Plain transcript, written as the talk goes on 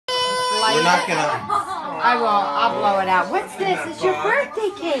We're not gonna. I won't. I'll blow it out. What's this? It's your birthday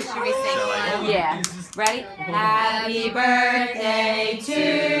cake. Should we sing one? Yeah. Ready? Happy birthday to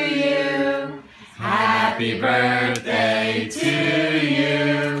you. Happy birthday to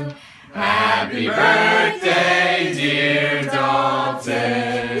you. Happy birthday, dear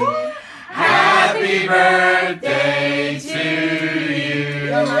Dalton. Happy birthday to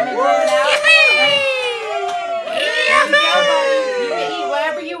you. You can eat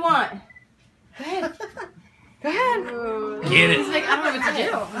whatever you want. Go ahead. Go ahead. Get it. He's like, I don't know what to do.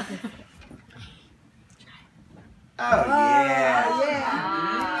 Oh yeah.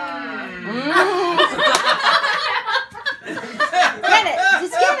 Get it.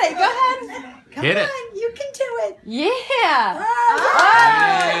 Just get it. Go ahead. Get it. You can do it. Yeah.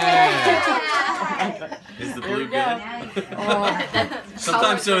 Is the blue good? Oh.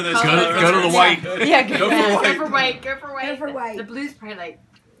 Sometimes some of those. Go to the white. Yeah, Go for Go white. for white. Go for white. Go for white. The blue's probably like.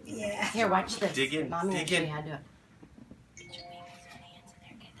 Yeah. Here, watch this. Dig in, Mommy dig will show in. you how to do it.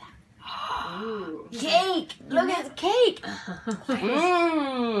 Ooh. Cake! Look at the cake!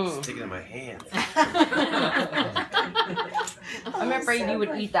 Mmm. Stick it in my hand. I'm afraid you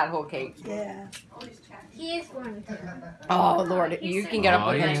would eat that whole cake. Yeah. He is going to. Oh, Lord. You can get up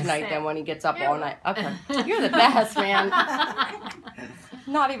with him yeah. tonight then when he gets up all night. Okay. You're the best, man.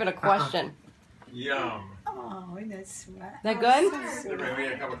 Not even a question. Yum. Oh, isn't that sweet? That good? We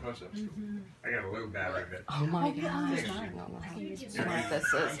had a couple of close-ups. I got a little battery bit. Oh, my gosh. I don't know how smart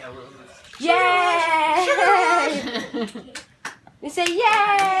this is. Yay! You say, yay!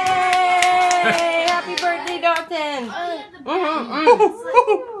 Happy birthday, Dalton!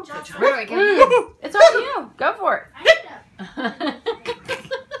 Where do I get it? It's on you. Go for it.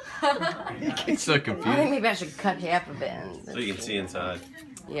 It's so I think confusing. maybe I should cut half of it. And So you can see inside.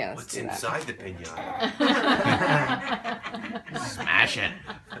 yeah, let's What's do that. inside the pinata? Smash it.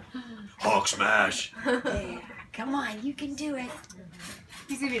 Hulk smash. Yeah. Come on, you can do it.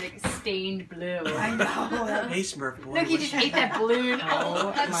 He's gonna be like stained blue. I know. Hey Smurf boy. Look, he just ate that balloon.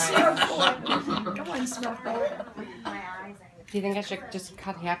 Oh, That's my. Smurf. Come on, Smurf. Do you think I should just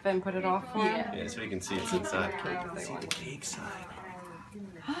cut half it and put it off for him? Yeah. Yeah, so you can see it's inside. They See want. the cake side.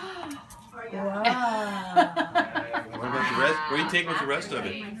 Wow. What about the rest? Where are you taking with the rest of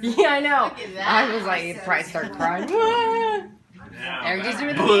it? Yeah, I know. I was like, he'd probably start crying. Eric just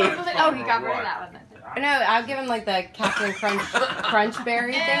doing the oh, he got rid of that one. No, I'll give him like the Captain Crunch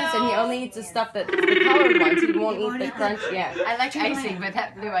berry things, and he only eats the stuff that the colored ones. He won't eat the crunch. Yeah. I like icing, but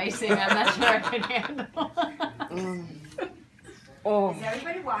that blue icing, I'm not sure I can handle. Oh. Is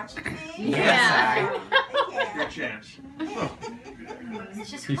everybody watching me? Yeah. Good chance.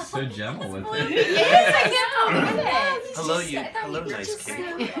 He's so gentle with it. Yes, I know. Look at it. Hello, you. Hello, nice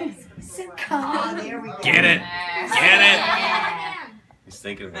cake. So come. There we go. Get it. Get it. He's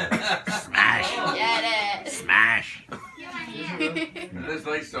thinking about it. Smash. Get it. Smash. This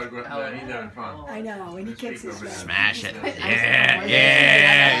light started going down. He's having fun. I know, when he kicks his leg. Smash it. Yeah. Yeah.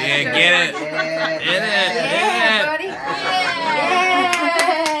 Yeah. Get it. Get it. Yeah, buddy.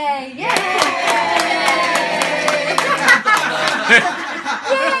 Yay! Yay!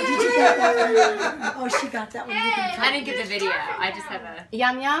 Did you get that one? Oh, she got that one. You can I didn't get the video. I just have a.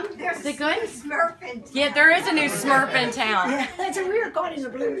 Yum yum. Is it good? Smurf in town. Yeah, there is a new Smurf in town. Yeah, that's a real God in the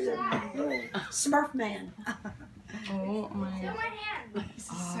blues. Smurf man. Oh my. Oh,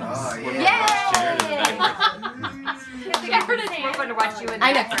 Yay! I think I heard it's more fun to watch you in the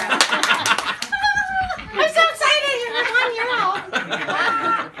I know. background. I'm so excited! You're 1 year old.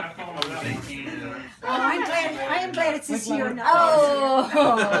 Oh, I am glad it's this year. Not Oh.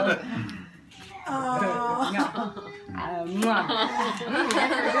 Oh.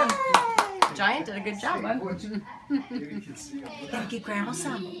 Giant did a good job, bud. Gotta give Grandma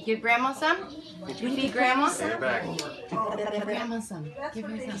some. Give Grandma some? Did you feed Grandma? Take it back. Give Grandma some. Give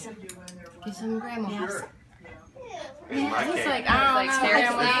her some. Give some to Grandma. Here's my It's cake. like, I don't know. Like, This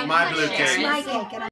is my blue It's cake. my cake. And